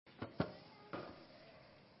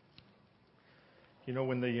You know,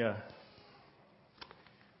 when the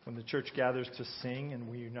church gathers to sing and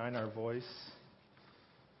we unite our voice,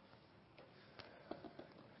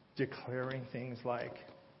 declaring things like,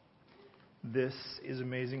 "This is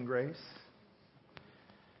amazing grace,"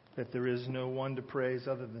 that there is no one to praise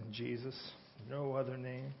other than Jesus, no other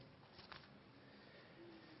name.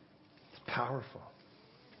 It's powerful.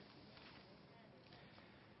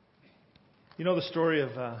 You know the story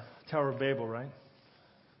of Tower of Babel, right?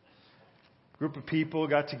 A group of people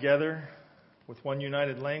got together with one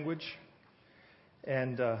united language,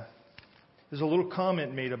 and there's a little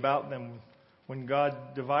comment made about them when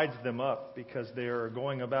God divides them up because they are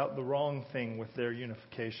going about the wrong thing with their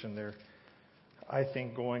unification. They're, I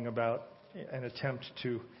think, going about an attempt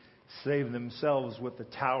to save themselves with the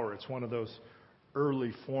tower. It's one of those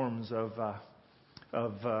early forms of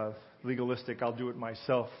legalistic, I'll do it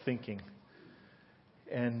myself thinking.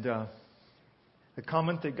 And the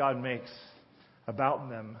comment that God makes about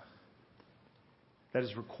them that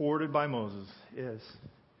is recorded by Moses is,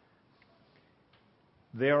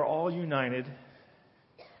 they are all united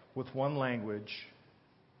with one language,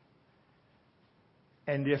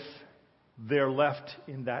 and if they're left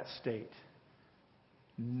in that state,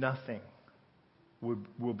 nothing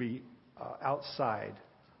will be outside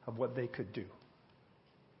of what they could do.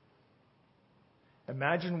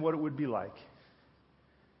 Imagine what it would be like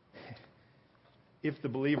if the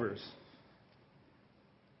believers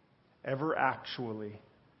ever actually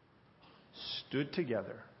stood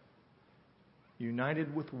together,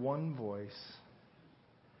 united with one voice,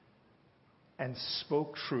 and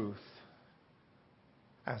spoke truth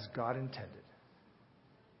as God intended.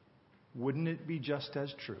 Wouldn't it be just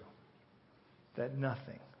as true that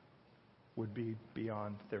nothing would be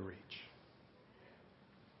beyond their reach?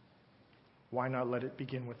 Why not let it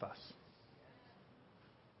begin with us?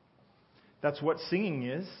 That's what singing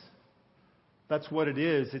is. That's what it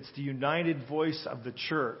is. It's the united voice of the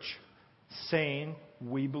church saying,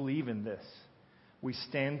 we believe in this. We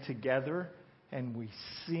stand together and we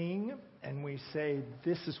sing and we say,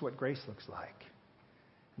 this is what grace looks like.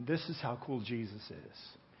 This is how cool Jesus is.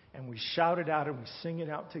 And we shout it out and we sing it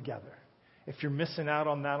out together. If you're missing out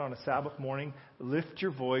on that on a Sabbath morning, lift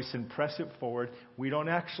your voice and press it forward. We don't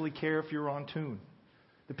actually care if you're on tune.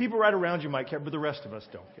 The people right around you might care, but the rest of us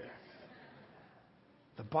don't care.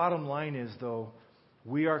 The bottom line is, though,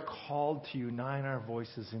 we are called to unite our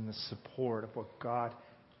voices in the support of what God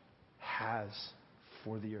has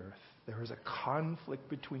for the earth. There is a conflict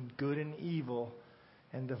between good and evil,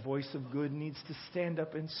 and the voice of good needs to stand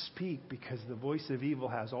up and speak because the voice of evil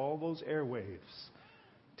has all those airwaves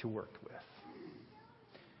to work with.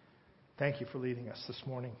 Thank you for leading us this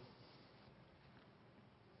morning.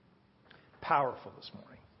 Powerful this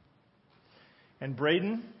morning. And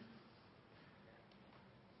Braden,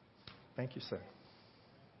 thank you, sir.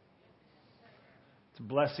 It's a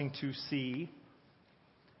blessing to see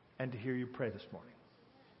and to hear you pray this morning.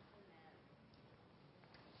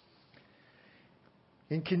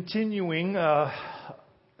 In continuing a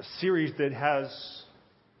series that has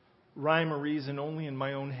rhyme or reason only in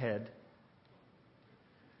my own head,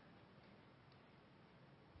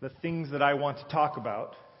 the things that I want to talk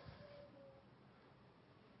about,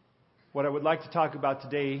 what I would like to talk about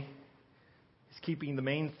today is keeping the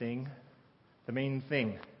main thing the main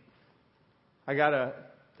thing. I got a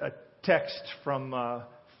text from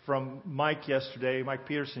Mike yesterday, Mike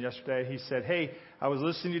Peterson yesterday. He said, hey, I was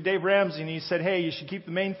listening to Dave Ramsey, and he said, hey, you should keep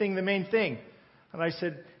the main thing the main thing. And I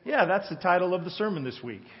said, yeah, that's the title of the sermon this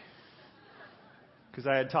week. Because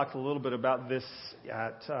I had talked a little bit about this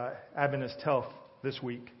at Adventist Health this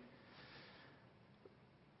week.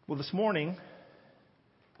 Well, this morning,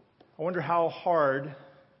 I wonder how hard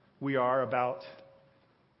we are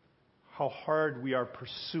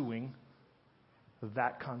pursuing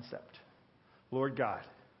that concept. Lord God,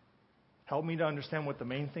 help me to understand what the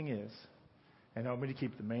main thing is, and help me to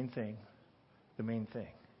keep the main thing the main thing.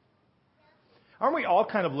 Aren't we all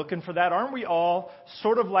kind of looking for that? Aren't we all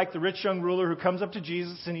sort of like the rich young ruler who comes up to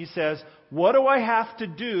Jesus and he says, what do I have to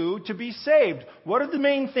do to be saved? What are the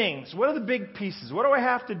main things? What are the big pieces? What do I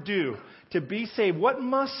have to do to be saved? What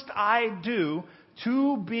must I do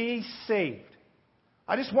to be saved?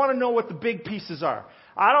 I just want to know what the big pieces are.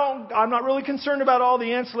 I'm not really concerned about all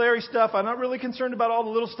the ancillary stuff. I'm not really concerned about all the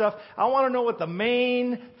little stuff. I want to know what the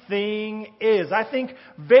main thing is. I think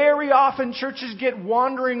very often churches get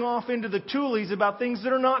wandering off into the toolies about things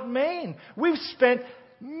that are not main. We've spent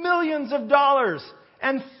millions of dollars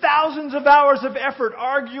and thousands of hours of effort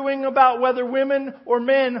arguing about whether women or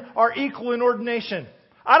men are equal in ordination.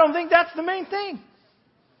 I don't think that's the main thing.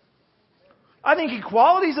 I think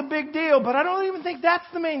equality is a big deal, but I don't even think that's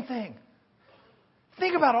the main thing.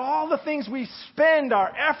 Think about all the things we spend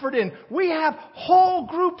our effort in. We have whole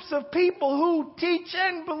groups of people who teach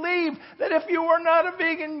and believe that if you are not a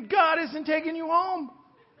vegan, God isn't taking you home.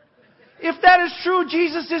 If that is true,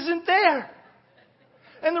 Jesus isn't there.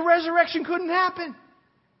 And the resurrection couldn't happen.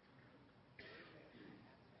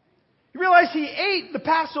 You realize He ate the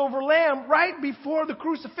Passover lamb right before the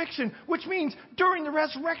crucifixion, which means during the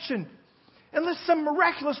resurrection, unless some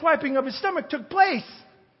miraculous wiping of His stomach took place.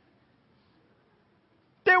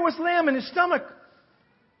 There was lamb in His stomach.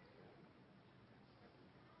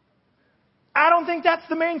 I don't think that's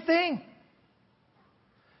the main thing.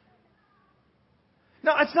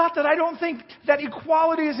 Now, it's not that I don't think that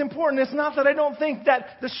equality is important. It's not that I don't think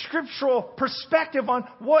that the scriptural perspective on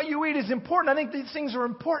what you eat is important. I think these things are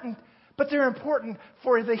important, but they're important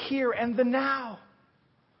for the here and the now.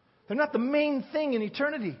 They're not the main thing in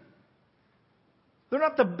eternity. They're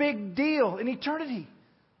not the big deal in eternity.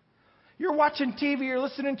 You're watching TV, you're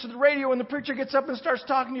listening to the radio, and the preacher gets up and starts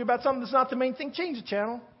talking to you about something that's not the main thing. Change the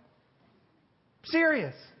channel.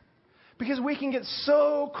 Serious. Because we can get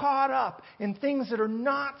so caught up in things that are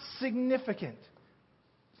not significant.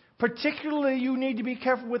 Particularly, you need to be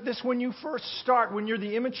careful with this when you first start, when you're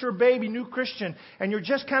the immature baby, new Christian, and you're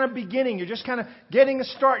just kind of beginning, you're just kind of getting a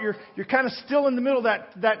start, you're kind of still in the middle.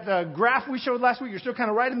 That graph we showed last week, you're still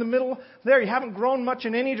kind of right in the middle there. You haven't grown much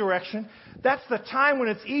in any direction. That's the time when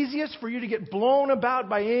it's easiest for you to get blown about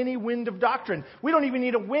by any wind of doctrine. We don't even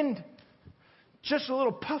need a wind. Just a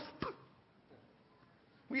little puff.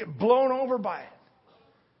 We get blown over by it.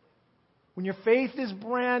 When your faith is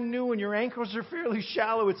brand new and your ankles are fairly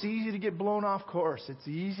shallow, it's easy to get blown off course. It's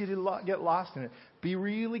easy to get lost in it. Be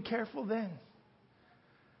really careful then.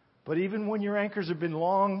 But even when your anchors have been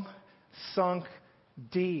long sunk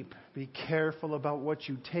deep, be careful about what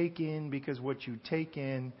you take in, because what you take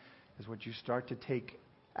in is what you start to take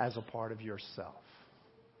as a part of yourself.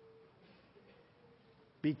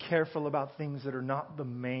 Be careful about things that are not the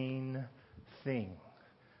main thing.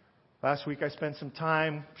 Last week I spent some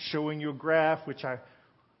time showing you a graph, which I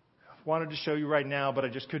wanted to show you right now, but I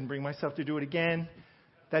just couldn't bring myself to do it again.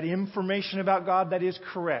 That information about God that is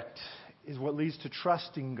correct is what leads to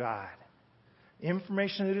trusting God.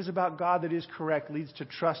 Information that is about God that is correct leads to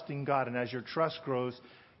trusting God. And as your trust grows,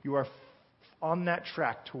 you are on that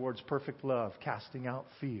track towards perfect love, casting out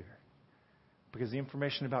fear. Because the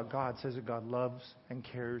information about God says that God loves and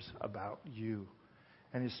cares about you.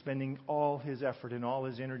 And is spending all His effort and all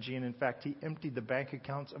His energy. And in fact, He emptied the bank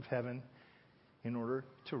accounts of heaven in order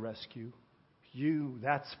to rescue you.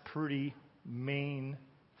 That's pretty main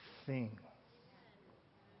thing.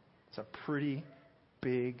 It's a pretty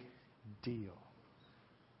big deal.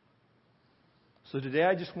 So today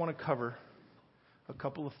I just want to cover a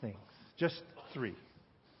couple of things. Just 3.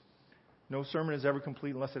 No sermon is ever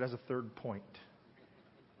complete unless it has a third point.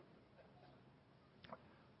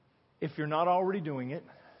 If you're not already doing it,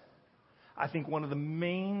 I think one of the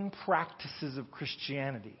main practices of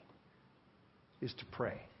Christianity is to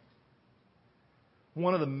pray.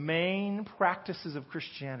 One of the main practices of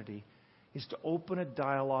Christianity is to open a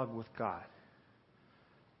dialogue with God.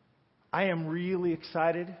 I am really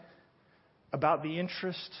excited about the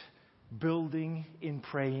interest building in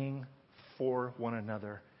praying for one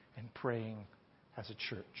another and praying as a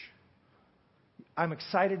church. I'm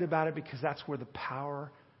excited about it because that's where the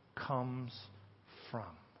power comes from.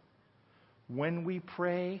 When we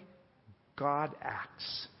pray, God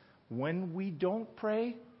acts. When we don't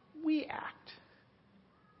pray, we act.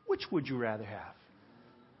 Which would you rather have?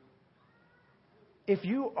 If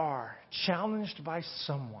you are challenged by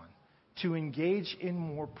someone to engage in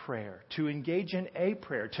more prayer, to engage in a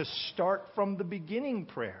prayer, to start from the beginning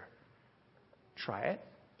prayer, try it,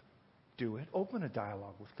 do it, open a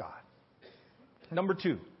dialogue with God. Number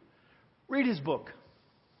 2, read His book.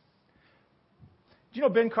 Do you know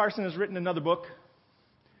Ben Carson has written another book?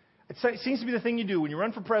 It seems to be the thing you do. When you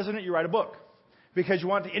run for president, you write a book. Because you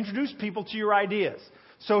want to introduce people to your ideas.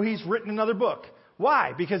 So he's written another book.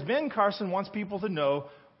 Why? Because Ben Carson wants people to know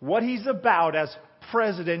what he's about as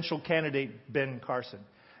presidential candidate Ben Carson.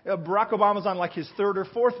 Barack Obama's on like his 3rd or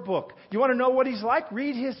 4th book. You want to know what he's like?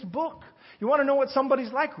 Read his book. You want to know what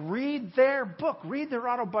somebody's like? Read their book. Read their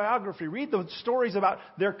autobiography. Read the stories about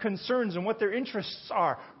their concerns and what their interests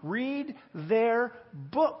are. Read their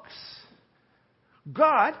books.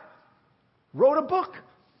 God wrote a book.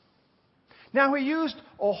 Now, He used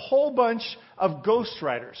a whole bunch of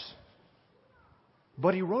ghostwriters,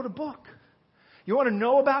 but He wrote a book. You want to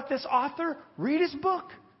know about this author? Read his book.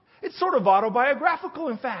 It's sort of autobiographical,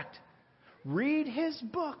 in fact. Read his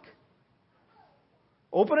book.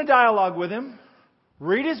 Open a dialogue with him.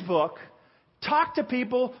 Read his book. Talk to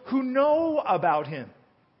people who know about Him.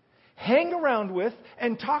 Hang around with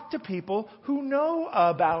and talk to people who know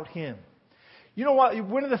about Him. You know what?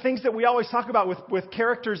 One of the things that we always talk about with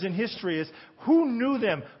characters in history is who knew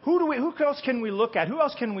them? Who else can we look at? Who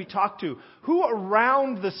else can we talk to? Who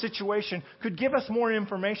around the situation could give us more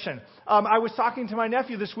information? I was talking to my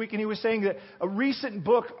nephew this week, and he was saying that a recent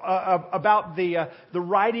book about the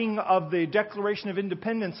writing of the Declaration of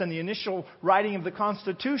Independence and the initial writing of the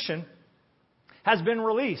Constitution has been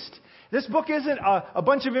released. This book isn't a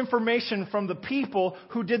bunch of information from the people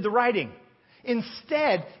who did the writing.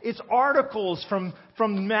 Instead, it's articles from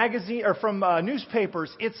magazine or from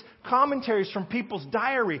newspapers. It's commentaries from people's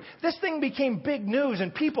diary. This thing became big news,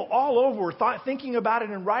 and people all over were thinking about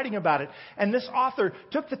it and writing about it. And this author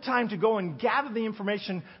took the time to go and gather the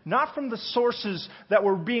information, not from the sources that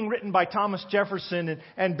were being written by Thomas Jefferson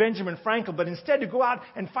and Benjamin Franklin, but instead to go out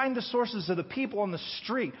and find the sources of the people on the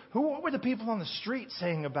street. What were the people on the street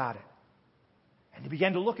saying about it? And he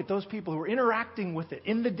began to look at those people who were interacting with it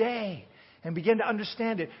in the day and begin to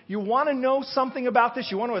understand it. You want to know something about this?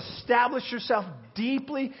 You want to establish yourself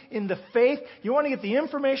deeply in the faith? You want to get the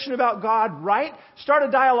information about God right? Start a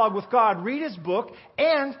dialogue with God. Read His book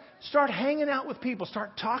and start hanging out with people.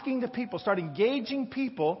 Start talking to people. Start engaging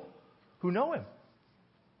people who know Him.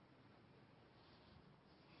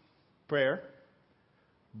 Prayer,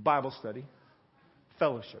 Bible study,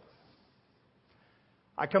 fellowship.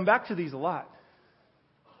 I come back to these a lot.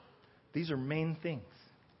 These are main things.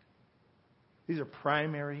 These are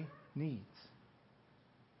primary needs.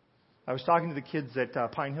 I was talking to the kids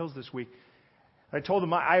at Pine Hills this week. I told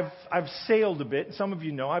them I've sailed a bit. Some of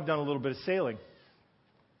you know I've done a little bit of sailing.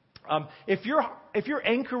 If you're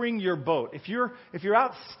anchoring your boat, if you're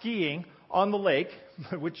out skiing on the lake,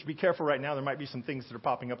 which be careful right now, there might be some things that are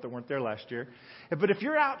popping up that weren't there last year. But if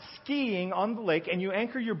you're out skiing on the lake and you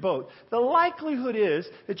anchor your boat, the likelihood is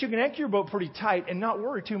that you can anchor your boat pretty tight and not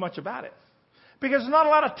worry too much about it. Because there's not a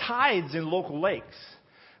lot of tides in local lakes.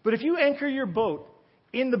 But if you anchor your boat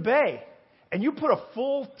in the bay and you put a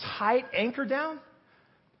full tight anchor down,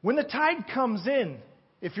 when the tide comes in,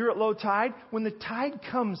 if you're at low tide, when the tide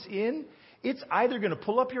comes in, it's either going to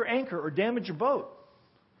pull up your anchor or damage your boat.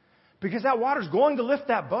 Because that water's going to lift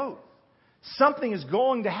that boat. Something is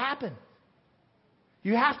going to happen.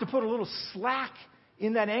 You have to put a little slack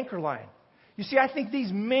in that anchor line. You see, I think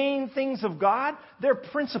these main things of God, they're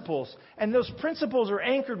principles. And those principles are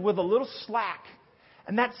anchored with a little slack.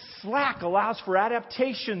 And that slack allows for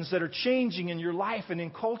adaptations that are changing in your life and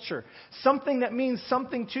in culture. Something that means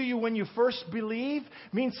something to you when you first believe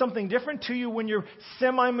means something different to you when you're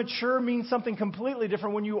semi-mature, means something completely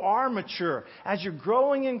different when you are mature. As you're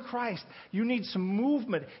growing in Christ, you need some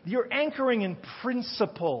movement. You're anchoring in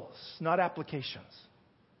principles, not applications.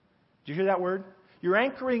 Do you hear that word? You're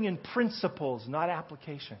anchoring in principles, not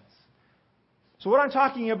applications. So what I'm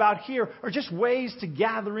talking about here are just ways to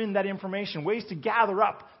gather in that information, ways to gather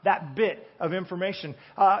up that bit of information.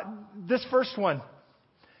 This first one,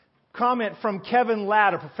 comment from Kevin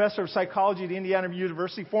Ladd, a professor of psychology at Indiana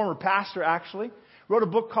University, former pastor actually, wrote a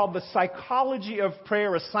book called The Psychology of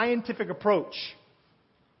Prayer, a Scientific Approach.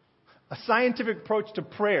 A scientific approach to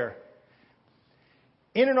prayer.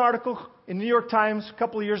 In an article in New York Times a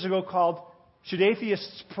couple of years ago called Should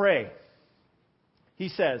Atheists Pray? He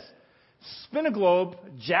says, spin a globe,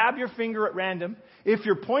 jab your finger at random. If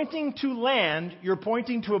you're pointing to land, you're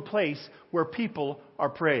pointing to a place where people are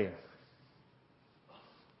praying.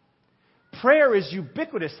 Prayer is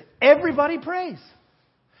ubiquitous. Everybody prays.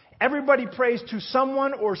 Everybody prays to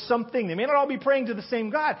someone or something. They may not all be praying to the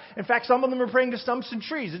same God. In fact, some of them are praying to stumps and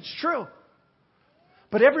trees. It's true.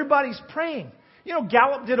 But everybody's praying. You know,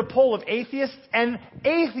 Gallup did a poll of atheists, and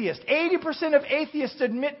 80% of atheists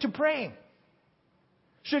admit to praying.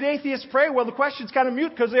 Should atheists pray? Well, the question's kind of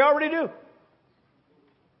mute because they already do.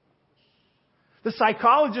 The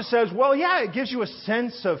psychologist says, well, yeah, it gives you a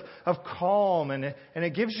sense of calm and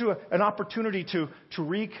it gives you an opportunity to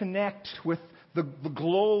reconnect with the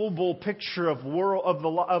global picture of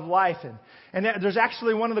life. And there's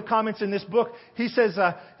actually one of the comments in this book. He says,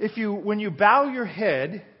 when you bow your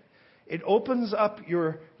head, it opens up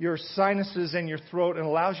your sinuses and your throat and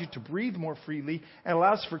allows you to breathe more freely and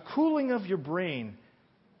allows for cooling of your brain.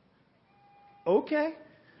 Okay.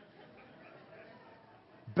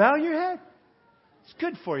 Bow your head. It's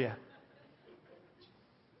good for you.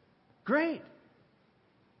 Great.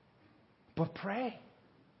 But pray.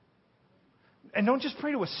 And don't just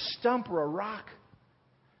pray to a stump or a rock.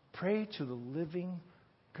 Pray to the living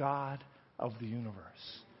God of the universe.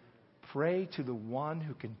 Pray to the one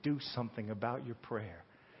who can do something about your prayer.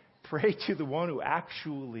 Pray to the one who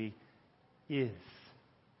actually is.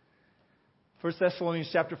 1 Thessalonians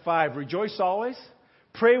chapter 5, rejoice always,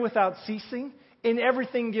 pray without ceasing, in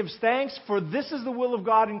everything gives thanks, for this is the will of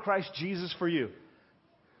God in Christ Jesus for you.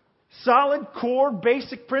 Solid, core,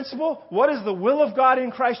 basic principle. What is the will of God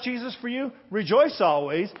in Christ Jesus for you? Rejoice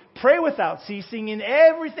always, pray without ceasing, in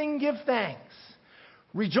everything give thanks.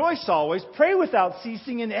 Rejoice always, pray without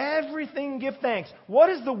ceasing, in everything give thanks. What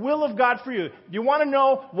is the will of God for you? You want to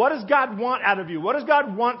know, what does God want out of you? What does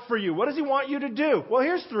God want for you? What does He want you to do? Well,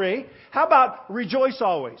 here's 3. How about rejoice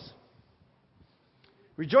always?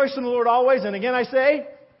 Rejoice in the Lord always, and again I say,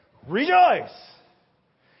 rejoice.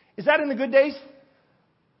 Is that in the good days?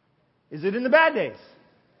 Is it in the bad days?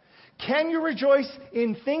 Can you rejoice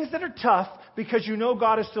in things that are tough because you know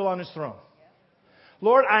God is still on His throne?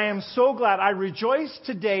 Lord, I am so glad. I rejoice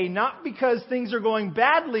today, not because things are going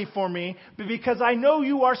badly for me, but because I know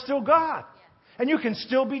you are still God. And you can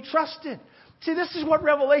still be trusted. See, this is what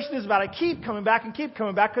Revelation is about. I keep coming back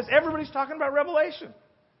because everybody's talking about Revelation.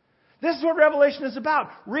 This is what Revelation is about.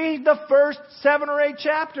 Read the first 7 or 8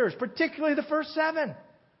 chapters, particularly the first 7.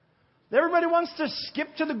 Everybody wants to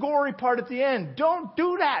skip to the gory part at the end. Don't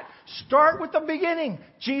do that. Start with the beginning.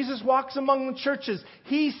 Jesus walks among the churches.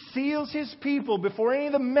 He seals His people before any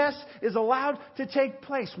of the mess is allowed to take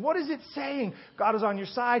place. What is it saying? God is on your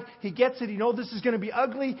side. He gets it. He knows this is going to be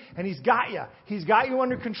ugly, and He's got you. He's got you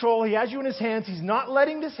under control. He has you in His hands. He's not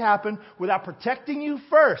letting this happen without protecting you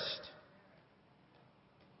first.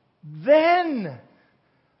 Then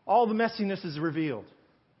all the messiness is revealed.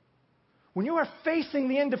 When you are facing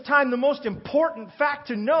the end of time, the most important fact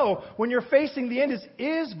to know when you're facing the end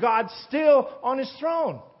is God still on His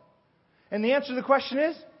throne? And the answer to the question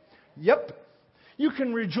is, yep. You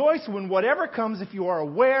can rejoice when whatever comes if you are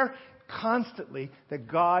aware constantly that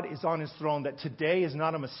God is on His throne, that today is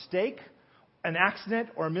not a mistake, an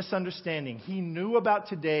accident, or a misunderstanding. He knew about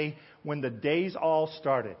today when the days all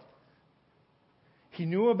started. He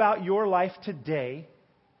knew about your life today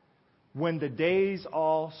when the days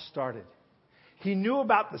all started. He knew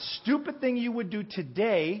about the stupid thing you would do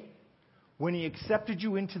today when He accepted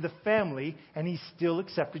you into the family, and He still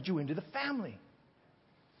accepted you into the family.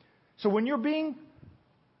 So when you're being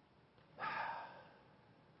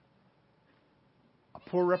a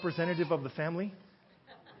poor representative of the family,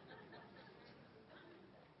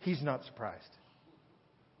 He's not surprised.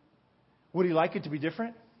 Would He like it to be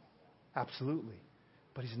different? Absolutely.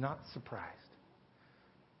 But He's not surprised.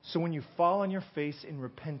 So when you fall on your face in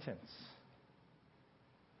repentance,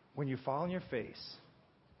 when you fall on your face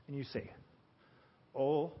and you say,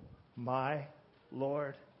 "Oh my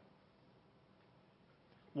Lord,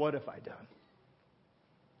 what have I done?"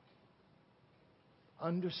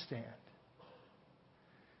 Understand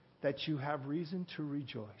that you have reason to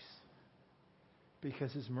rejoice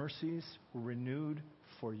because His mercies were renewed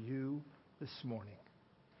for you this morning.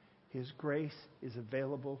 His grace is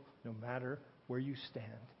available no matter where you stand,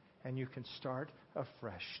 and you can start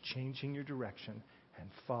afresh, changing your direction and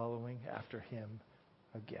following after Him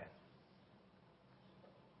again.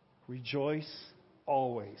 Rejoice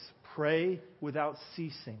always. Pray without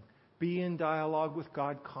ceasing. Be in dialogue with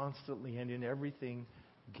God constantly, and in everything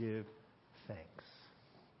give thanks.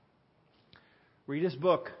 Read His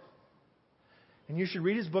book. And you should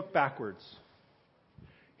read His book backwards.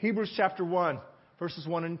 Hebrews chapter 1, verses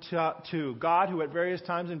 1 and 2. God, who at various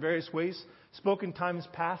times and various ways spoke in times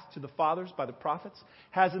past to the fathers by the prophets,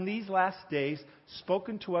 has in these last days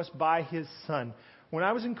spoken to us by His Son. When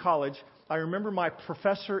I was in college, I remember my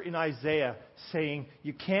professor in Isaiah saying,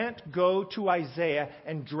 you can't go to Isaiah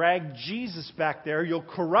and drag Jesus back there. You'll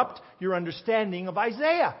corrupt your understanding of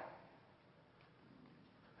Isaiah.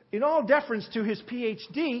 In all deference to his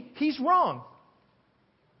PhD, he's wrong.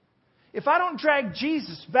 If I don't drag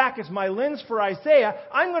Jesus back as my lens for Isaiah,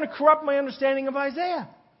 I'm going to corrupt my understanding of Isaiah.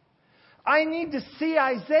 I need to see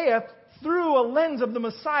Isaiah through a lens of the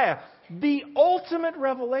Messiah, the ultimate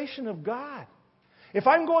revelation of God. If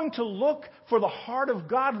I'm going to look for the heart of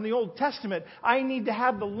God in the Old Testament, I need to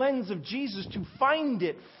have the lens of Jesus to find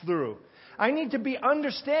it through. I need to be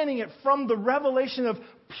understanding it from the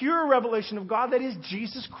pure revelation of God that is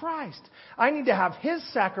Jesus Christ. I need to have His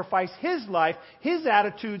sacrifice, His life, His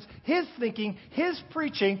attitudes, His thinking, His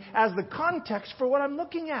preaching as the context for what I'm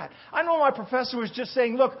looking at. I know my professor was just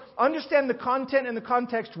saying, look, understand the content and the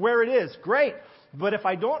context where it is. Great. But if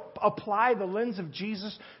I don't apply the lens of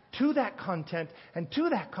Jesus to that content and to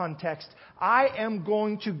that context, I am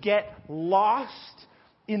going to get lost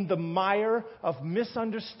in the mire of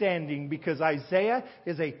misunderstanding, because Isaiah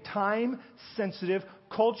is a time-sensitive,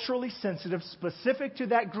 culturally sensitive, specific to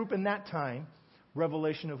that group in that time,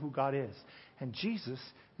 revelation of who God is. And Jesus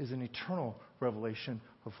is an eternal revelation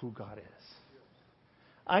of who God is.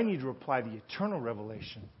 I need to apply the eternal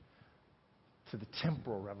revelation to the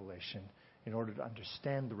temporal revelation in order to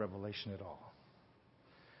understand the revelation at all.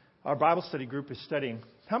 Our Bible study group is studying.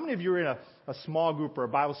 How many of you are in a small group or a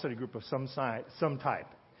Bible study group of some type?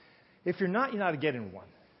 If you're not, you ought to get in one.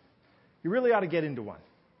 You really ought to get into one.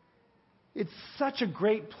 It's such a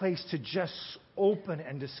great place to just open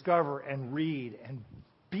and discover and read and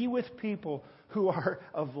be with people who are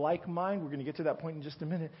of like mind. We're going to get to that point in just a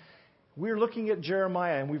minute. We're looking at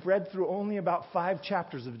Jeremiah, and we've read through only about 5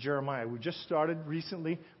 chapters of Jeremiah. We just started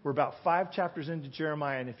recently. We're about 5 chapters into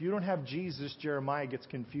Jeremiah, and if you don't have Jesus, Jeremiah gets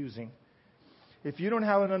confusing. If you don't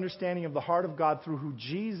have an understanding of the heart of God through who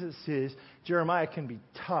Jesus is, Jeremiah can be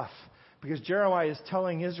tough. Because Jeremiah is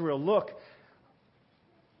telling Israel, look,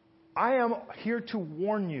 I am here to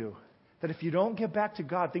warn you that if you don't get back to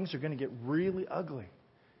God, things are going to get really ugly.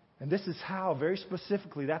 And this is how, very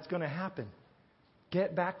specifically, that's going to happen.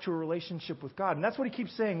 Get back to a relationship with God. And that's what he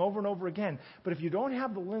keeps saying over and over again. But if you don't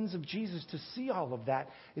have the lens of Jesus to see all of that,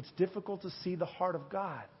 it's difficult to see the heart of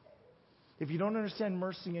God. If you don't understand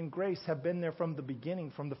mercy and grace have been there from the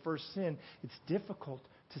beginning, from the first sin, it's difficult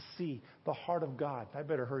to see the heart of God. I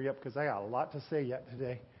better hurry up because I got a lot to say yet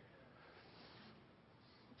today.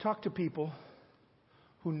 Talk to people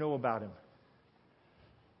who know about Him.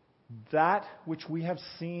 That which we have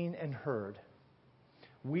seen and heard,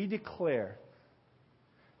 we declare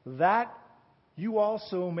that you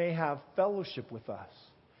also may have fellowship with us.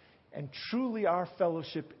 And truly our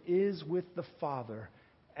fellowship is with the Father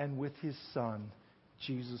and with His Son,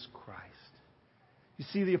 Jesus Christ. You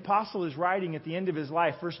see, the apostle is writing at the end of his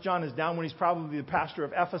life. 1 John is down when he's probably the pastor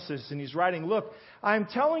of Ephesus. And he's writing, look, I'm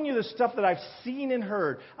telling you the stuff that I've seen and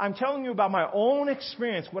heard. I'm telling you about my own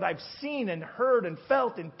experience, what I've seen and heard and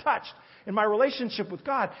felt and touched in my relationship with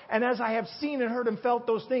God. And as I have seen and heard and felt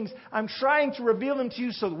those things, I'm trying to reveal them to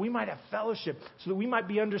you so that we might have fellowship, so that we might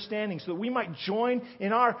be understanding, so that we might join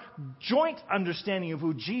in our joint understanding of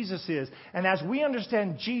who Jesus is. And as we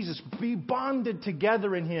understand Jesus, be bonded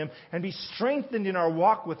together in Him and be strengthened in our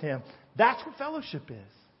walk with Him. That's what fellowship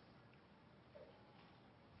is.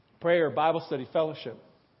 Prayer, Bible study, fellowship.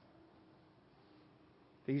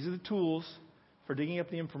 These are the tools for digging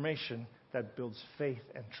up the information that builds faith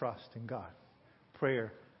and trust in God.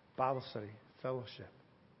 Prayer, Bible study, fellowship.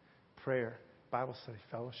 Prayer, Bible study,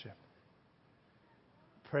 fellowship.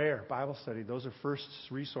 Prayer, Bible study, those are first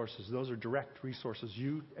resources. Those are direct resources,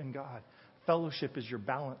 you and God. Fellowship is your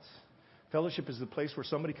balance. Fellowship is the place where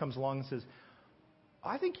somebody comes along and says,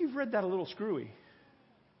 I think you've read that a little screwy.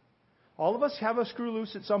 All of us have a screw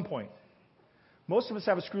loose at some point. Most of us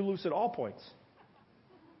have a screw loose at all points.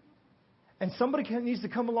 And somebody needs to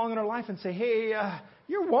come along in our life and say, hey,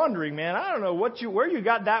 you're wandering, man. I don't know where you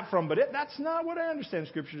got that from, but that's not what I understand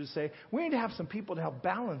Scripture to say. We need to have some people to help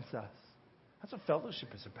balance us. That's what fellowship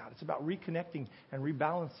is about. It's about reconnecting and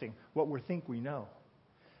rebalancing what we think we know.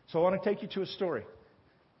 So I want to take you to a story.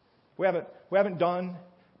 We haven't done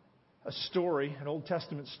a story, an Old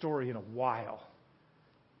Testament story, in a while.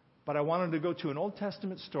 But I wanted to go to an Old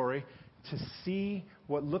Testament story to see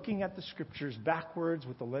what looking at the Scriptures backwards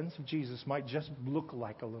with the lens of Jesus might just look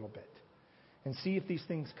like a little bit. And see if these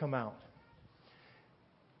things come out.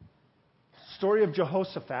 The story of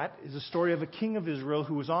Jehoshaphat is a story of a king of Israel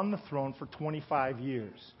who was on the throne for 25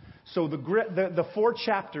 years. So the 4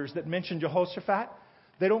 chapters that mention Jehoshaphat,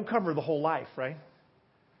 they don't cover the whole life, right?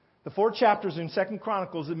 The 4 chapters in 2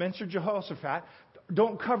 Chronicles that mention Jehoshaphat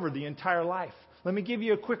don't cover the entire life. Let me give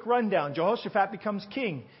you a quick rundown. Jehoshaphat becomes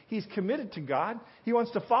king. He's committed to God. He wants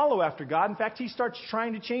to follow after God. In fact, he starts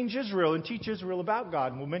trying to change Israel and teach Israel about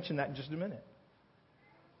God. And we'll mention that in just a minute.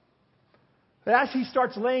 But as he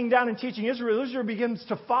starts laying down and teaching Israel, Israel begins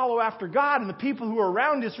to follow after God. And the people who are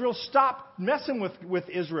around Israel stop messing with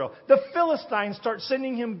Israel. The Philistines start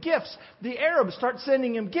sending him gifts. The Arabs start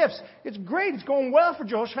sending him gifts. It's great. It's going well for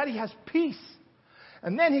Jehoshaphat. He has peace.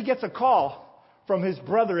 And then he gets a call from his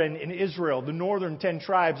brethren in Israel, the northern 10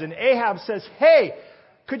 tribes. And Ahab says, hey,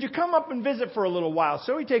 could you come up and visit for a little while?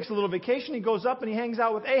 So he takes a little vacation. He goes up and he hangs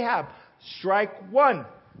out with Ahab. Strike 1.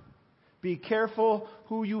 Be careful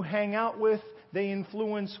who you hang out with. They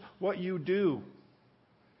influence what you do.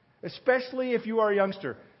 Especially if you are a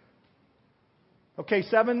youngster. Okay,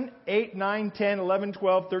 7, 8, 9, 10, 11,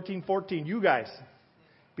 12, 13, 14. You guys.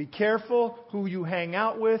 Be careful who you hang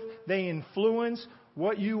out with. They influence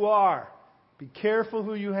what you are. Be careful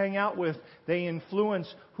who you hang out with. They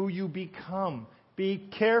influence who you become. Be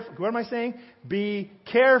careful. What am I saying? Be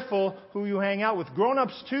careful who you hang out with.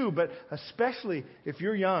 Grown-ups too, but especially if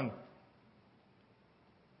you're young.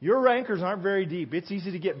 Your anchors aren't very deep. It's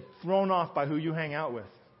easy to get thrown off by who you hang out with.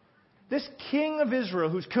 This king of Israel,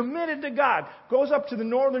 who's committed to God, goes up to the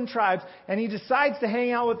northern tribes and he decides to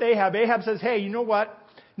hang out with Ahab. Ahab says, hey, you know what?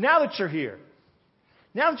 Now that you're here,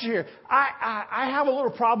 I have a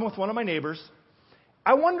little problem with one of my neighbors.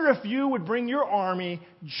 I wonder if you would bring your army,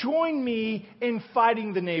 join me in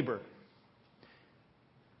fighting the neighbor.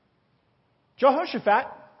 Jehoshaphat,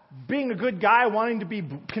 being a good guy, wanting to be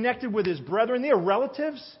connected with his brethren, they are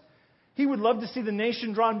relatives. He would love to see the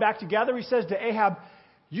nation drawn back together. He says to Ahab,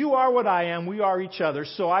 you are what I am, we are each other,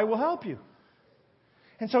 so I will help you.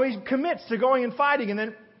 And so he commits to going and fighting. And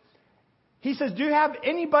then he says, do you have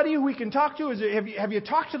anybody who we can talk to? Have you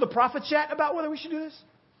talked to the prophets yet about whether we should do this?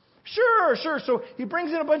 Sure. So he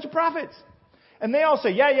brings in a bunch of prophets. And they all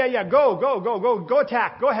say, yeah, go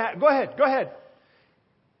attack, go ahead.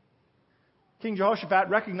 King Jehoshaphat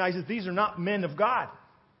recognizes these are not men of God.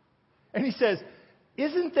 And he says,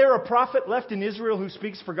 isn't there a prophet left in Israel who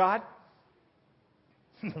speaks for God?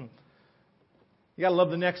 You got to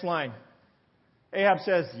love the next line. Ahab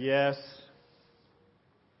says, yes.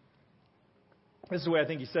 This is the way I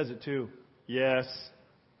think he says it too. Yes.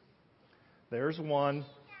 There's one.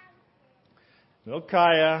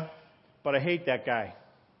 Micaiah, but I hate that guy.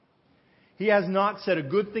 He has not said a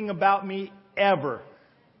good thing about me ever.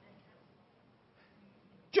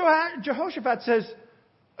 Jehoshaphat says,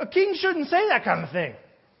 a king shouldn't say that kind of thing.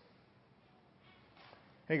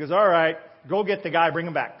 And he goes, all right, go get the guy, bring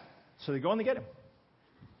him back. So they go and they get him.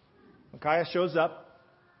 Micaiah shows up.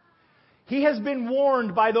 He has been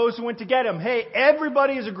warned by those who went to get him. Hey,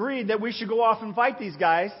 everybody has agreed that we should go off and fight these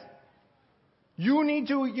guys. You need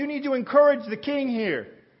to encourage the king here.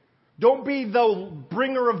 Don't be the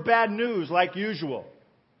bringer of bad news like usual.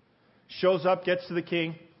 Shows up, gets to the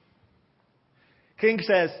king. King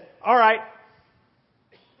says, all right,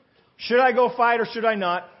 should I go fight or should I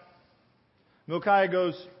not? Micaiah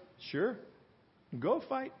goes, sure, go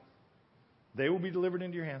fight. They will be delivered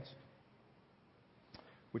into your hands.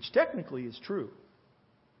 Which technically is true.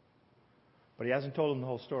 But he hasn't told them the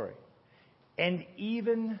whole story. And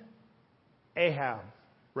even Ahab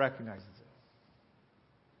recognizes it.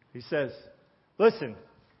 He says, listen,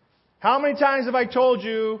 how many times have I told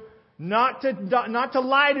you not to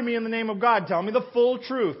lie to me in the name of God? Tell me the full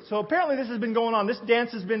truth. So apparently this has been going on. This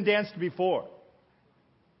dance has been danced before.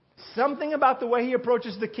 Something about the way he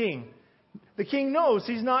approaches the king. The king knows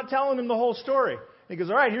he's not telling him the whole story. He goes,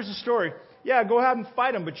 all right, here's the story. Yeah, go ahead and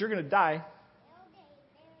fight him, but you're going to die.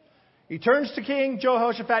 He turns to King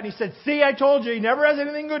Jehoshaphat and he said, see, I told you, he never has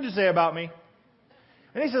anything good to say about me.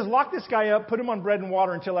 And he says, lock this guy up, put him on bread and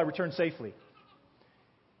water until I return safely.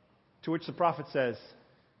 To which the prophet says,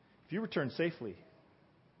 if you return safely,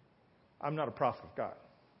 I'm not a prophet of God.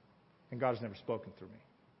 And God has never spoken through me.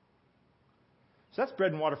 So that's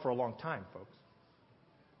bread and water for a long time, folks.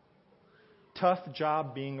 Tough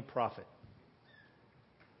job being a prophet.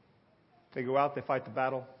 They go out, they fight the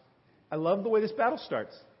battle. I love the way this battle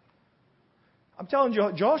starts. I'm telling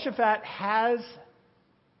you, Jehoshaphat has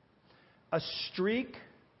a streak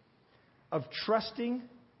of trusting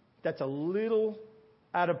that's a little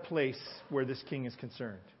out of place where this king is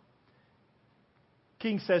concerned.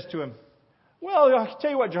 King says to him, well, I'll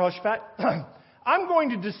tell you what, Jehoshaphat, I'm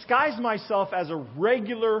going to disguise myself as a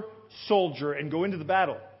regular soldier and go into the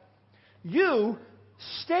battle. You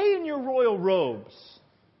stay in your royal robes.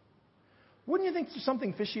 Wouldn't you think there's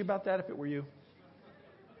something fishy about that if it were you?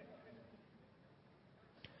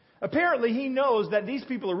 Apparently, he knows that these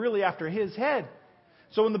people are really after his head.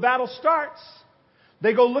 So when the battle starts,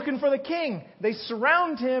 they go looking for the king. They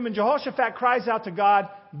surround him, and Jehoshaphat cries out to God.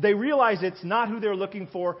 They realize it's not who they're looking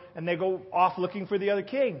for, and they go off looking for the other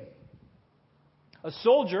king. A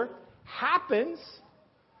soldier happens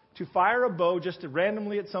to fire a bow just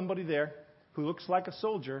randomly at somebody there who looks like a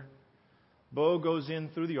soldier. Bow goes in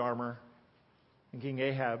through the armor, and King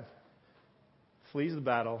Ahab flees the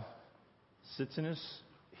battle, sits in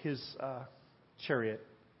his chariot,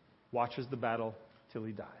 watches the battle till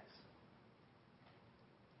he dies.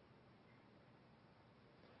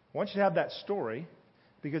 I want you to have that story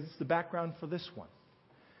because it's the background for this one.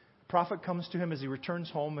 The prophet comes to him as he returns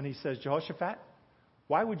home and he says, Jehoshaphat,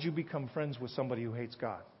 why would you become friends with somebody who hates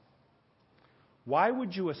God? Why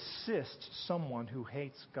would you assist someone who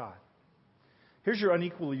hates God? Here's your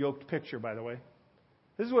unequally yoked picture, by the way.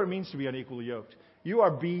 This is what it means to be unequally yoked. You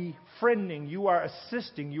are befriending, you are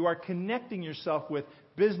assisting, you are connecting yourself with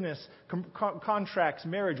business, contracts,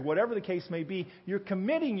 marriage, whatever the case may be. You're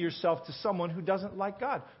committing yourself to someone who doesn't like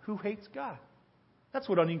God, who hates God. That's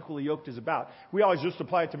what unequally yoked is about. We always just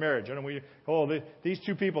apply it to marriage. These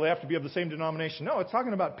two people, they have to be of the same denomination. No, it's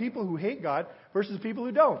talking about people who hate God versus people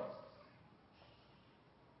who don't.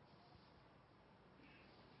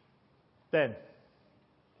 Then,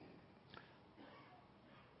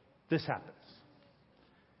 this happens.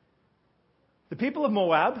 The people of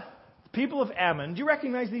Moab, the people of Ammon, do you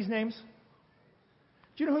recognize these names?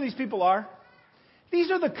 Do you know who these people are? These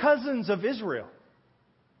are the cousins of Israel.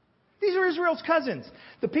 These are Israel's cousins.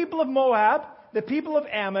 The people of Moab, the people of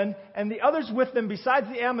Ammon, and the others with them besides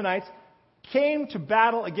the Ammonites came to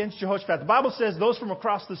battle against Jehoshaphat. The Bible says those from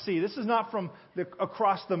across the sea. This is not from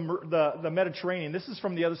across the Mediterranean. This is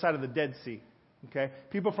from the other side of the Dead Sea. Okay?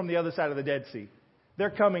 People from the other side of the Dead Sea. They're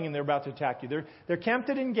coming and they're about to attack you. They're camped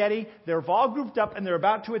at En-Gedi. They're all grouped up and they're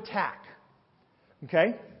about to attack.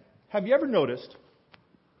 Okay? Have you ever noticed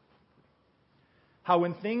how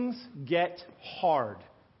when things get hard,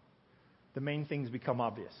 the main things become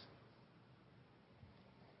obvious?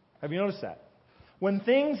 Have you noticed that? When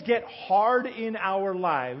things get hard in our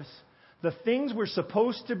lives, the things we're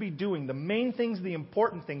supposed to be doing, the main things, the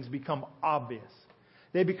important things, become obvious.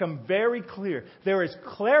 They become very clear. There is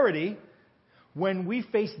clarity when we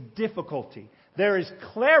face difficulty. There is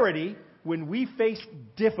clarity when we face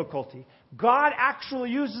difficulty. God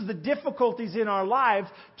actually uses the difficulties in our lives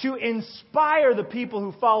to inspire the people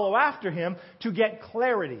who follow after Him to get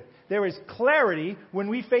clarity. There is clarity when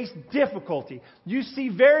we face difficulty. You see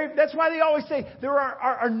that's why they always say there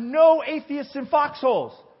are no atheists in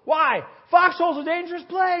foxholes. Why? Foxhole's a dangerous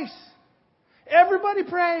place. Everybody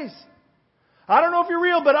prays. I don't know if you're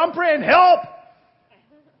real, but I'm praying, help!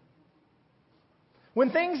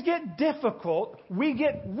 When things get difficult, we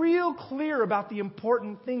get real clear about the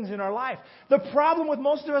important things in our life. The problem with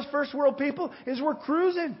most of us first world people is we're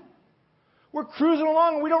cruising. We're cruising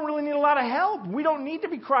along and we don't really need a lot of help. We don't need to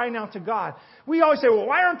be crying out to God. We always say, well,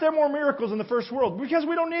 why aren't there more miracles in the first world? Because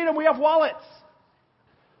we don't need them. We have wallets.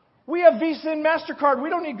 We have Visa and MasterCard. We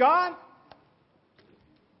don't need God.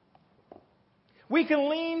 We can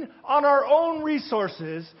lean on our own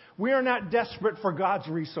resources. We are not desperate for God's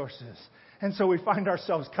resources. And so we find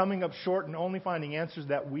ourselves coming up short and only finding answers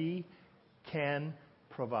that we can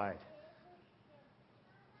provide.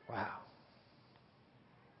 Wow.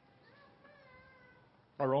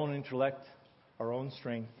 Our own intellect, our own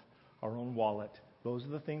strength, our own wallet. Those are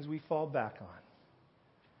the things we fall back on.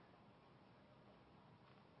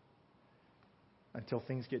 Until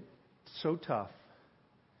things get so tough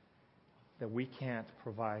that we can't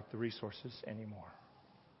provide the resources anymore.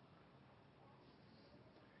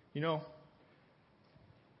 You know,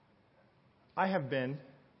 I have been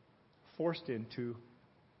forced into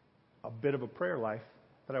a bit of a prayer life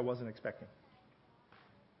that I wasn't expecting.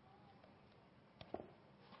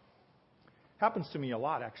 Happens to me a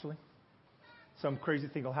lot, actually. Some crazy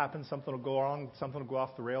thing will happen, something will go wrong, something will go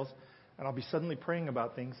off the rails, and I'll be suddenly praying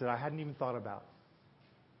about things that I hadn't even thought about.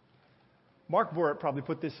 Mark Borat probably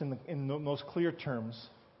put this in the most clear terms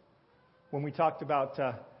when we talked about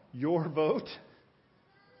your vote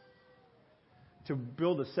to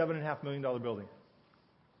build a $7.5 million building.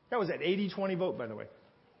 That was an 80-20 vote, by the way.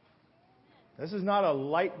 This is not a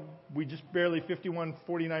light, we just barely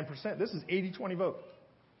 51-49%. This is 80-20 vote.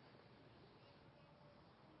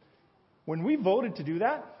 When we voted to do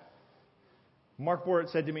that, Mark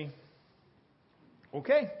Borat said to me,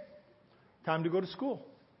 okay, time to go to school.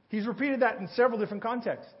 He's repeated that in several different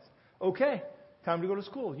contexts. Okay, time to go to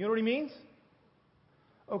school. You know what he means?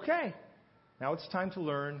 Okay, now it's time to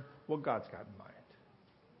learn what God's got in mind.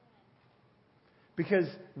 Because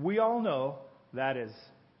we all know that is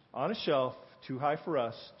on a shelf too high for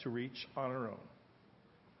us to reach on our own.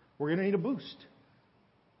 We're going to need a boost.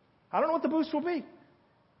 I don't know what the boost will be.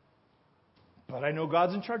 But I know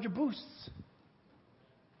God's in charge of boosts.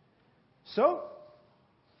 So,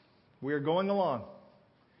 we are going along.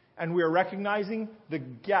 And we are recognizing the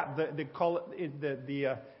gap. They call it,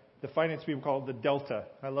 the finance people call it the delta.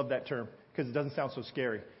 I love that term because it doesn't sound so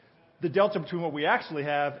scary. The delta between what we actually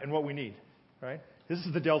have and what we need. Right? This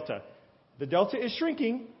is the delta. The delta is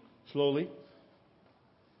shrinking slowly.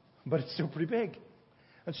 But it's still pretty big.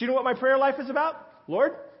 And so you know what my prayer life is about?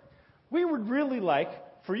 Lord, we would really like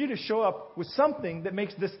for you to show up with something that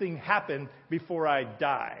makes this thing happen before I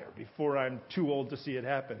die or before I'm too old to see it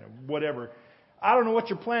happen or whatever. I don't know what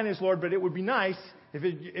your plan is, Lord, but it would be nice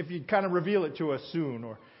if you'd kind of reveal it to us soon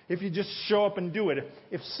or if you just show up and do it.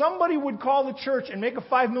 If somebody would call the church and make a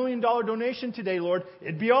 $5 million donation today, Lord,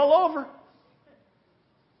 it'd be all over.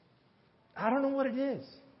 I don't know what it is.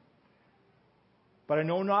 But I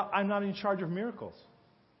know I'm not in charge of miracles.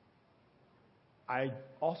 I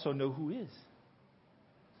also know who is.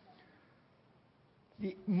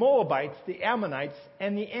 the Moabites, the Ammonites,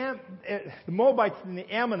 and the Moabites and the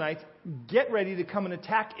Ammonites get ready to come and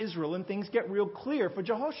attack Israel, and things get real clear for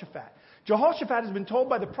Jehoshaphat. Jehoshaphat has been told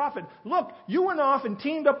by the prophet, look, you went off and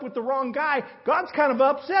teamed up with the wrong guy. God's kind of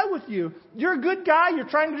upset with you. You're a good guy. You're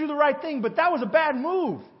trying to do the right thing, but that was a bad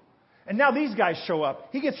move. And now these guys show up.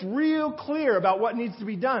 He gets real clear about what needs to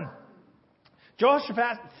be done.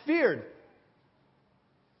 Jehoshaphat feared.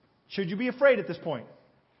 Should you be afraid at this point?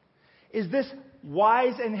 Is this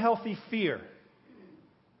wise and healthy fear?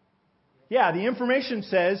 Yeah, the information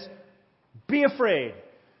says, be afraid.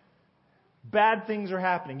 Bad things are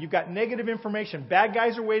happening. You've got negative information. Bad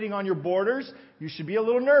guys are waiting on your borders. You should be a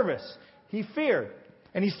little nervous. He feared.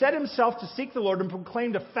 And he set himself to seek the Lord and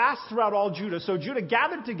proclaimed a fast throughout all Judah. So Judah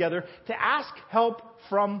gathered together to ask help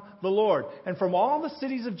from the Lord. And from all the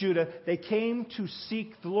cities of Judah, they came to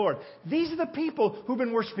seek the Lord. These are the people who've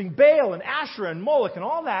been worshiping Baal and Asherah and Moloch and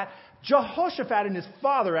all that. Jehoshaphat and his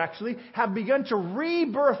father actually have begun to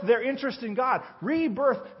rebirth their interest in God,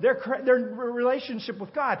 rebirth their relationship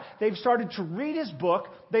with God. They've started to read His book,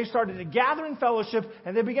 they've started to gather in fellowship,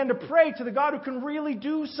 and they began to pray to the God who can really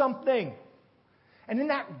do something. And in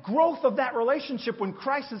that growth of that relationship, when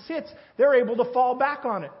crisis hits, they're able to fall back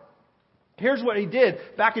on it. Here's what he did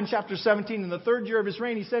back in chapter 17. In the third year of his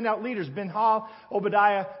reign, he sent out leaders, Ben-Hal,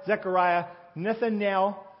 Obadiah, Zechariah,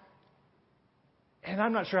 Nethanel, and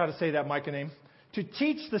I'm not sure how to say that Micah name, to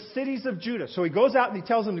teach the cities of Judah. So he goes out and he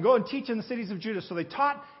tells them to go and teach in the cities of Judah. So they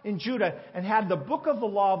taught in Judah and had the book of the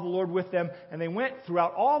law of the Lord with them. And they went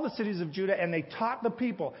throughout all the cities of Judah and they taught the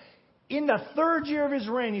people. In the third year of his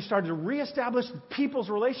reign, he started to reestablish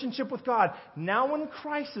people's relationship with God. Now when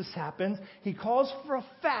crisis happens, he calls for a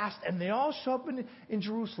fast and they all show up in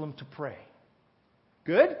Jerusalem to pray.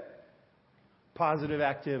 Good? Positive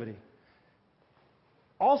activity.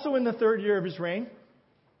 Also in the third year of his reign,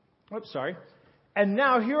 and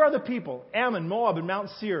now here are the people, Ammon, Moab, and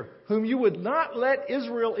Mount Seir, whom you would not let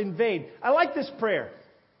Israel invade. I like this prayer.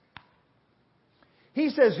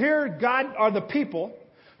 He says, here, God, are the people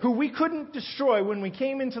who we couldn't destroy when we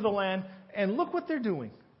came into the land, and look what they're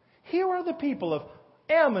doing. Here are the people of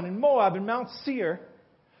Ammon and Moab and Mount Seir,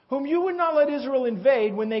 whom you would not let Israel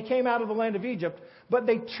invade when they came out of the land of Egypt, but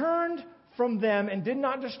they turned from them and did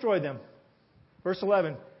not destroy them. Verse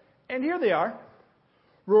 11, and here they are,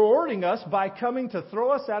 rewarding us by coming to throw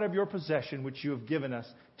us out of your possession, which you have given us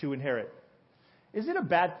to inherit. Is it a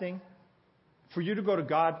bad thing for you to go to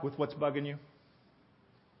God with what's bugging you?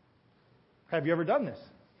 Have you ever done this?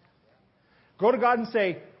 Go to God and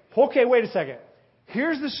say, okay, wait a second.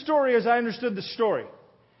 Here's the story as I understood the story.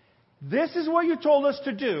 This is what you told us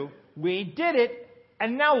to do. We did it,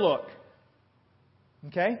 and now look.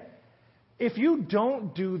 Okay? If you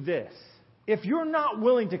don't do this, if you're not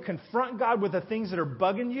willing to confront God with the things that are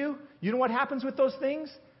bugging you, you know what happens with those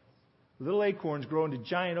things? Little acorns grow into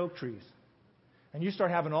giant oak trees. And you start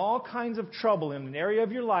having all kinds of trouble in an area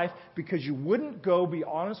of your life because you wouldn't go be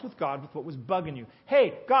honest with God with what was bugging you.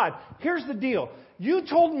 Hey, God, here's the deal. You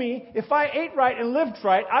told me if I ate right and lived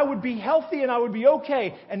right, I would be healthy and I would be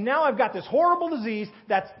okay. And now I've got this horrible disease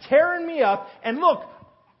that's tearing me up. And look,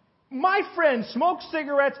 my friend smokes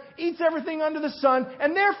cigarettes, eats everything under the sun,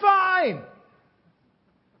 and they're fine.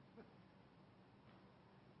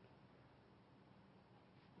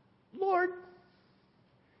 Lord,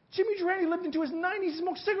 Jimmy Durante lived into his 90s. He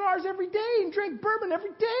smoked cigars every day and drank bourbon every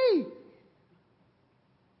day.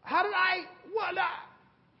 How did I?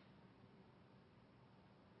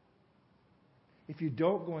 If you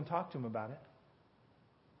don't go and talk to him about it,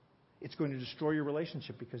 it's going to destroy your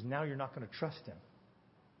relationship because now you're not going to trust him.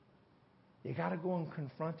 You got to go and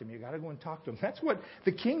confront him. You got to go and talk to him. That's what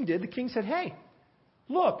the king did. The king said, hey,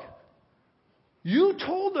 look, you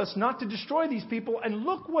told us not to destroy these people, and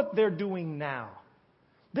look what they're doing now.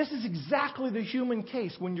 This is exactly the human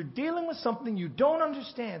case. When you're dealing with something you don't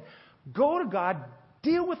understand, go to God,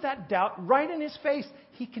 deal with that doubt right in His face.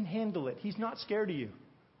 He can handle it. He's not scared of you.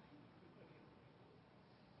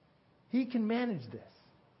 He can manage this.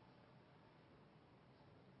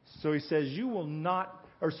 So he says, you will not,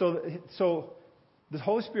 so the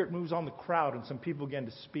Holy Spirit moves on the crowd and some people begin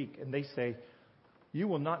to speak and they say, you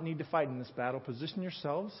will not need to fight in this battle. Position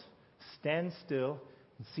yourselves, stand still,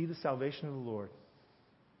 and see the salvation of the Lord.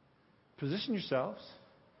 Position yourselves,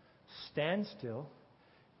 stand still,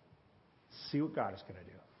 see what God is going to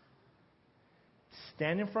do.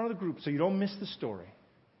 Stand in front of the group so you don't miss the story.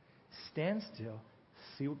 Stand still,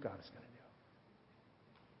 see what God is going to do.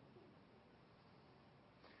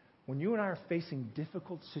 When you and I are facing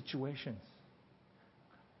difficult situations,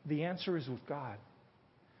 the answer is with God.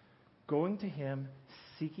 Going to Him,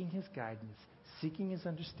 seeking His guidance, seeking His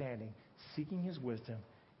understanding, seeking His wisdom,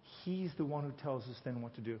 He's the one who tells us then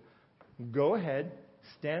what to do. Go ahead,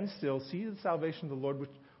 stand still, see the salvation of the Lord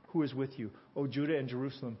who is with you, O Judah and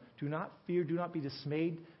Jerusalem. Do not fear, do not be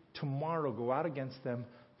dismayed. Tomorrow go out against them,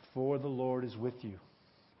 for the Lord is with you.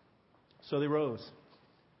 So they rose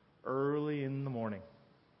early in the morning.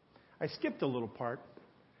 I skipped a little part.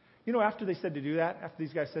 You know, after they said to do that, after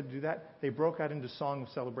these guys said to do that, they broke out into song of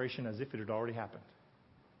celebration as if it had already happened.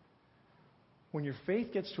 When your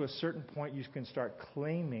faith gets to a certain point, you can start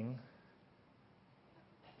claiming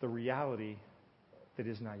the reality that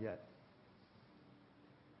is not yet.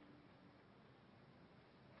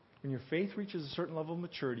 When your faith reaches a certain level of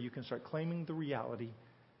maturity, you can start claiming the reality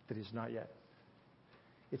that is not yet.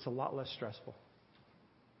 It's a lot less stressful.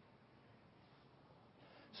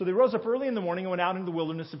 So they rose up early in the morning and went out into the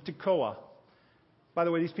wilderness of Tekoa. By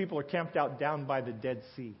the way, these people are camped out down by the Dead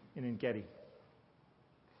Sea in En-Gedi.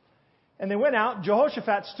 And they went out.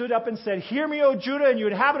 Jehoshaphat stood up and said, "Hear me, O Judah, and you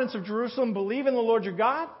inhabitants of Jerusalem, believe in the Lord your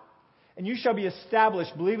God, and you shall be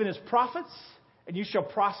established. Believe in His prophets, and you shall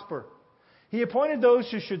prosper. He appointed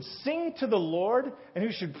those who should sing to the Lord and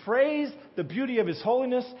who should praise the beauty of His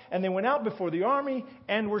holiness. And they went out before the army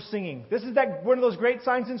and were singing." This is one of those great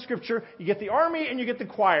signs in Scripture. You get the army and you get the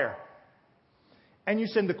choir. And you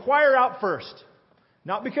send the choir out first.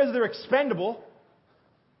 Not because they're expendable,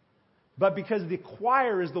 but because the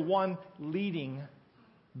choir is the one leading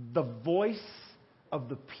the voice of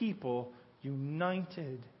the people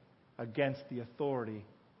united against the authority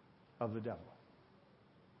of the devil.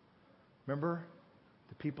 Remember,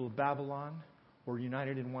 the people of Babylon were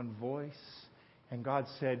united in one voice, and God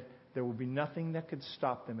said there will be nothing that could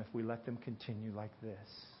stop them if we let them continue like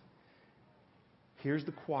this. Here's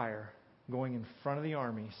the choir going in front of the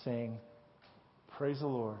army saying, "Praise the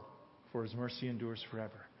Lord, for His mercy endures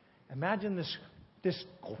forever." Imagine this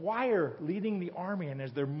choir leading the army, and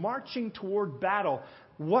as they're marching toward battle,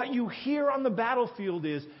 what you hear on the battlefield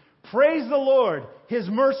is, "Praise the Lord, His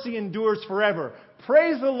mercy endures forever.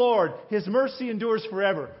 Praise the Lord, His mercy endures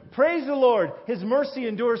forever. Praise the Lord, His mercy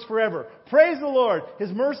endures forever. Praise the Lord,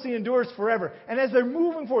 His mercy endures forever." And as they're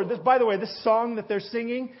moving forward, by the way, this song that they're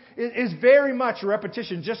singing is very much a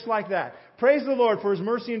repetition, just like that. Praise the Lord, for His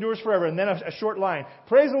mercy endures forever. And then a short line.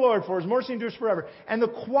 Praise the Lord, for His mercy endures forever. And the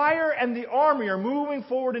choir and the army are moving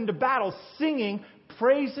forward into battle, singing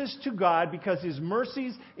praises to God because His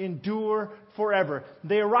mercies endure forever.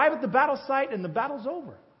 They arrive at the battle site and the battle's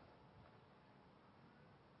over.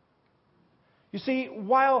 You see,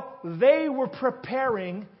 while they were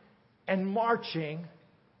preparing and marching,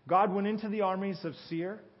 God went into the armies of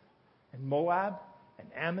Seir and Moab and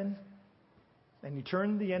Ammon, and He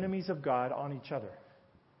turned the enemies of God on each other.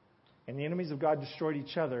 And the enemies of God destroyed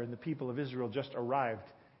each other, and the people of Israel just arrived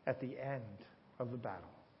at the end of the battle.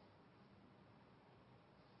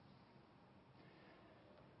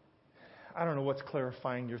 I don't know what's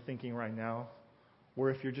clarifying your thinking right now, or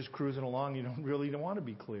if you're just cruising along, you don't really want to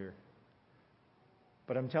be clear.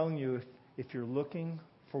 But I'm telling you, if you're looking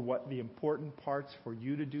for what the important parts for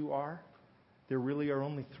you to do are, there really are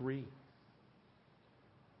only three.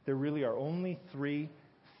 There really are only three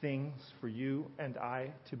things for you and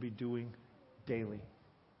I to be doing daily.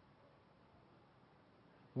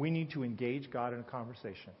 We need to engage God in a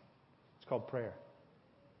conversation. It's called prayer.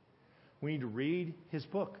 We need to read His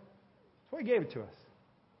book. That's why He gave it to us.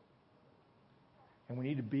 And we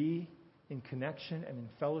need to be in connection and in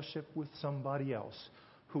fellowship with somebody else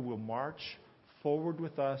who will march forward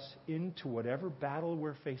with us into whatever battle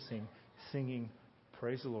we're facing, singing,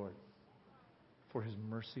 "Praise the Lord, for His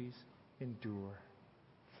mercies endure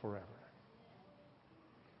forever."